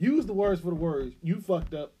 Yeah. Use the words for the words. You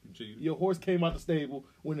fucked up. Cheated. Your horse came out the stable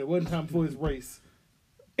when it wasn't time for his race.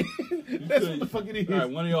 That's what the fuck it is. All right,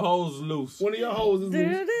 one of your hoes is loose. One of your hoes is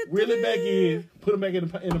loose. Reel it back in. Put them back in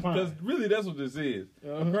the Because pond. really, that's what this is.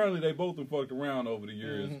 Uh-huh. Apparently, they both have fucked around over the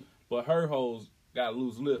years, Mhm. but her hoes got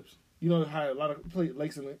loose lips. You know how a lot of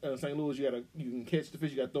lakes in St. Louis, you can catch the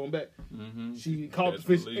fish, you got to throw them back. Mm-hmm. She caught the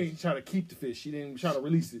fish and tried to keep the fish. She didn't try to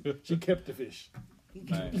release it. She kept the fish. You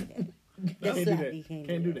can't do that. Can't do sloppy. that. You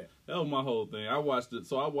Can't do that. That was my whole thing. I watched it.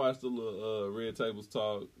 So I watched the little Red Tables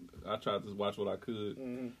talk. I tried to watch what I could.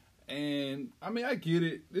 Mm-hmm. And, I mean, I get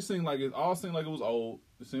it. This seemed like it was old.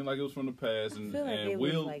 It seemed like it was from the past. I And, feel like and it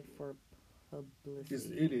Will, was like for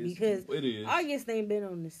publicity. It is. Because it is. August ain't been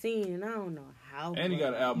on the scene, and I don't know how. And he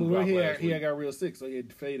got an album But drop he last had week. got real sick, so he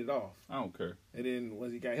had faded off. I don't care. And then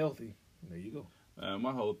once he got healthy, there you go.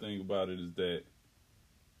 My whole thing about it is that,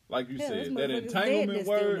 like you Hell, this said, that motherfucker's entanglement dead, they're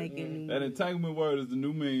still word, making new that movies. entanglement word is the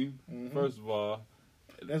new meme. Mhm. First of all,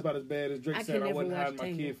 That's about as bad as Drake I said. can I never wasn't watch hiding my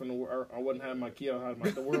Tangled. kid from the world. I wasn't hiding my kid. I was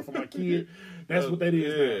hiding the world from my kid. That's what that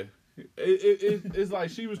is. Yeah. It's like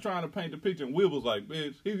she was trying to paint the picture, and Will was like,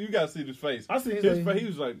 "Bitch, you gotta see this face." I see his His face. face. He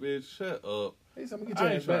was like, "Bitch, shut up." Hey, so I'm gonna get your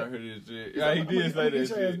I ain't ass trying back. to hear this shit. He's Yeah, like, he I'm did gonna say get that your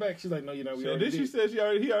ass shit. back. She's like, no, you're not. We So already then she did. said he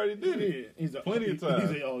already did it. Yeah. He's like, Plenty of times.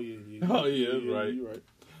 He's like, oh yeah. Oh, yeah, that's right. You're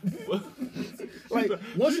right. Like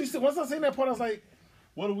once I seen that part, I was like,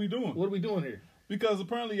 What are we doing? what are we doing here? Because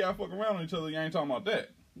apparently y'all fuck around on each other. Y'all ain't talking about that.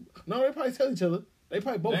 No, they probably tell each other. They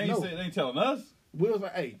probably both They ain't, know. they ain't telling us. Will's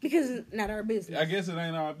like, hey, Because it's not our business. I guess it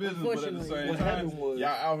ain't our business, but at the Unfortunately. same What time, happened was- y'all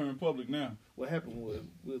out here in public now. what happened was,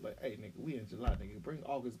 we was like, hey, nigga, we in July, nigga. Bring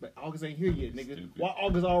August back. August ain't here yet, nigga. Stupid. Why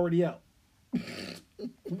August already out?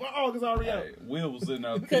 Why August already out? Hey, Will was sitting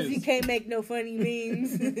out Because he pissed. can't make no funny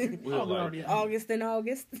memes. Will August like, already out. August and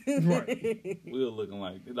August. Right. Will looking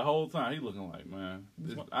like the whole time. He looking like, man,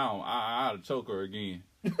 I ought to choke her again.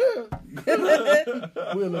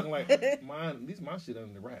 We're looking like mine. At least my shit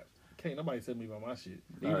under the wraps. Can't nobody tell me about my shit.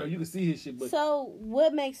 Even though Right. you can see his shit, but So,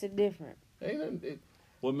 what makes it different ain't nothing,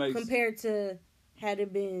 What makes compared to had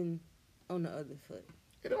it been on the other foot?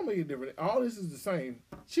 it don't make it different. All this is the same.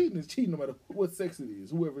 Cheating is cheating no matter what sex it is,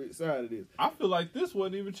 whoever side it is. I feel like this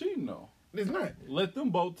wasn't even cheating though. It's not. Let them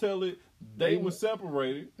both tell it. They were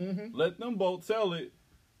separated. Mm-hmm. Let them both tell it.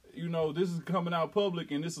 You know, this is coming out public,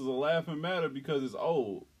 and this is a laughing matter because it's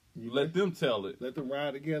old. Let them tell it. Let them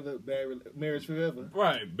ride together. Bad marriage forever.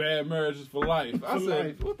 Right, bad marriages for life. I For said,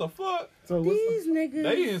 life. what the fuck? So These niggas,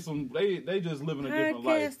 They in some. They just living a different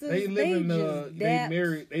life. podcasters, they live in just they daps.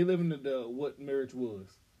 married. They live in the what marriage was.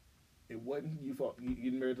 It wasn't you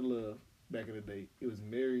getting married to love. back in the day. It was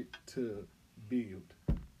married to build.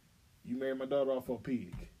 You married my daughter off on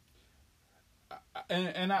pig.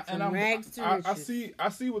 I see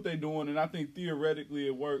what they're doing, and I think theoretically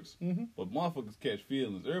it works. Mm-hmm. But motherfuckers catch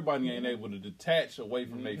feelings. Everybody ain't able to detach away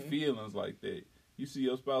from their feelings like that. You see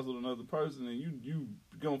your spouse with another person, and you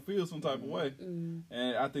gonna feel some type of way. And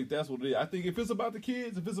I think that's what it is. I think if it's about the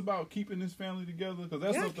kids, if it's about keeping this family together, because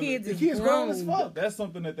that's something. Kids The kids grown as fuck. That's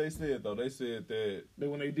something that they said though. They said that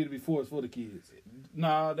When they did it before, it's for the kids.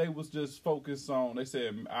 nah, they was just focused on. They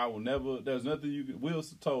said I will never. There's nothing you can. Will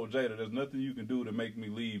told Jada, there's nothing you can do to make me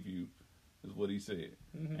leave you. Is what he said,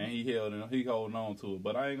 and he holding on to it.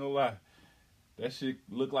 But I ain't gonna lie, that shit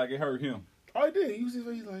looked like it hurt him. Oh, it did. You see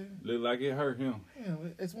what he's like? Looked like it hurt him.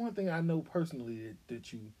 Damn, it's one thing I know personally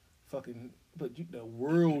that you fucking, but the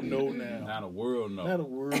world know now. Not a world know. Not the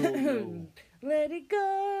world know. Let it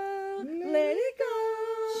go. Let it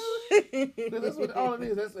go. That's what all it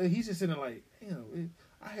is. He's just sitting there like,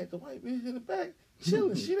 I had the white bitch in the back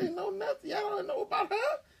chilling. She didn't know nothing. Y'all don't know about her.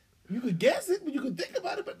 You could guess it, but you could think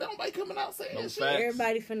about it, but nobody coming out saying No shit. facts.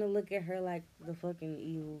 Everybody finna look at her like the fucking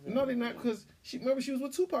evil. No, they not, because remember she was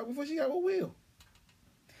with Tupac before she got with Will.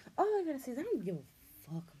 All I gotta say is I don't give a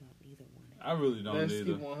fuck about either one. I really don't Let's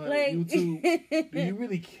either. get 100. Like, YouTube. Do you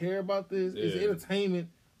really care about this? It's Yeah. entertainment,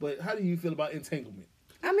 but how do you feel about entanglement?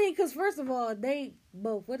 I mean, because first of all, they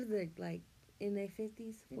both, what is it, like, in their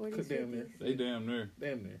 50s, 40s, Damn near. 50s? They damn near.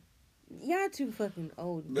 Damn near. Y'all too fucking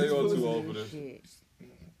old. They are too old for this. Shit.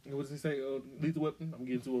 What does he say? Lethal Weapon? I'm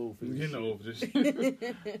getting too old for this. You shit. know over this shit.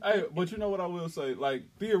 Hey, but you know what I will say? Like,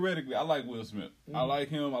 theoretically, I like Will Smith. I like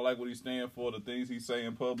him. I like what he stands for, the things he say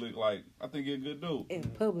in public. Like, I think he's a good dude. In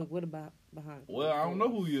public, what about behind? Well, I don't know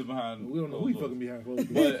who he is behind. We don't know who he fucking behind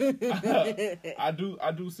closed doors. But I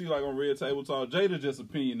do see, like, on Red Table Talk, Jada just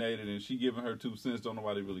opinionated and she giving her 2 cents. Don't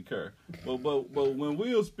nobody really care. But when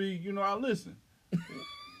Will speak, I listen.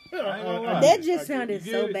 I ain't gonna lie. That just sounded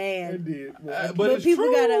so It bad. did. But it's people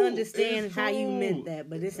true. gotta understand It's how you true. meant that,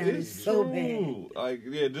 but it sounded It's so true. bad. Like,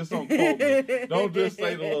 yeah, just don't quote me. Don't just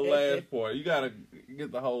say the little last part. You gotta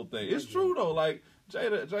get the whole thing. It's true though. Like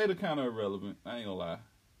Jada kind of irrelevant. I ain't gonna lie.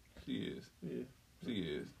 She is. Yeah. She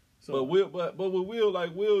is. So, but with Will,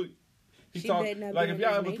 he She talk better not like be if in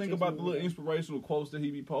y'all this ever think Matrix about the movie. little inspirational quotes that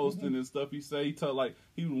he be posting and stuff he say. He tell like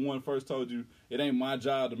he was the one first told you it ain't my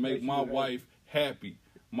job to make my wife happy.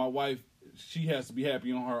 My wife, she has to be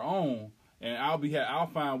happy on her own, and I'll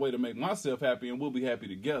find a way to make myself happy, and we'll be happy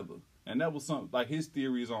together. And that was something like his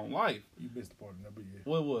theories on life. you missed the part of number, yeah.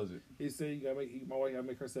 What was it? He said my wife gotta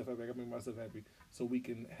make herself happy, I gotta make myself happy, so we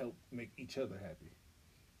can help make each other happy.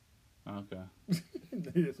 Okay,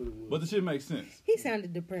 That's what it was. but the shit makes sense. He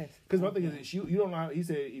sounded depressed. Because my thing is, you don't know how, he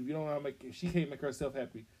said, if you don't know how to if she can't make herself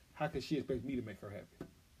happy, how can she expect me to make her happy?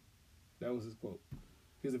 That was his quote.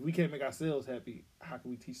 Because if we can't make ourselves happy, how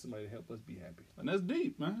can we teach somebody to help us be happy? And that's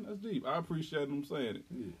deep, man. That's deep. I appreciate him saying it.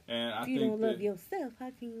 Yeah. And I If you think don't that love yourself,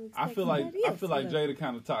 how can you expect I feel like somebody else to love Jada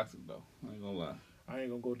kind of toxic though. I ain't gonna lie. I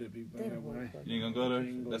ain't gonna go there, people. That motherfucker. You ain't gonna go there?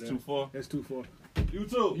 Ain't gonna That's go too there. far. That's too far. You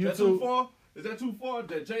too. You That's too. too far. Is that too far?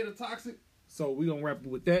 That Jada toxic? So we're gonna wrap it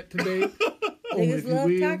with that today. Niggas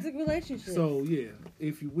love toxic relationships. So yeah,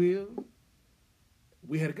 if you will,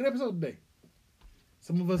 we had a good episode today.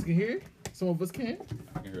 Some of us can hear it, some of us can't.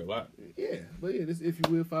 I can hear a lot. Yeah, but yeah, this if you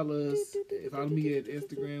will follow us. Follow me at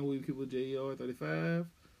Instagram, William Kibble JR35.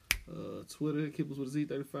 Twitter, Kibbles with a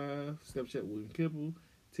Z35. Snapchat, William Kibble.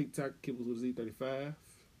 TikTok, Kibbles with a Z35.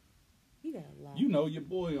 you got a lot. You know your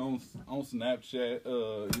boy on Snapchat,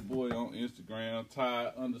 your boy on Instagram,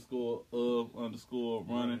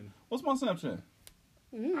 Ty_of_running. What's my Snapchat?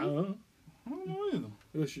 I don't know. I don't know either.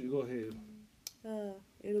 Go ahead.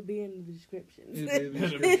 It'll be in the description. It'll be in the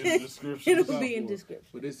It'll be in the description. It'll be in description.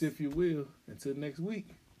 But this if you will. Until next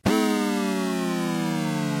week.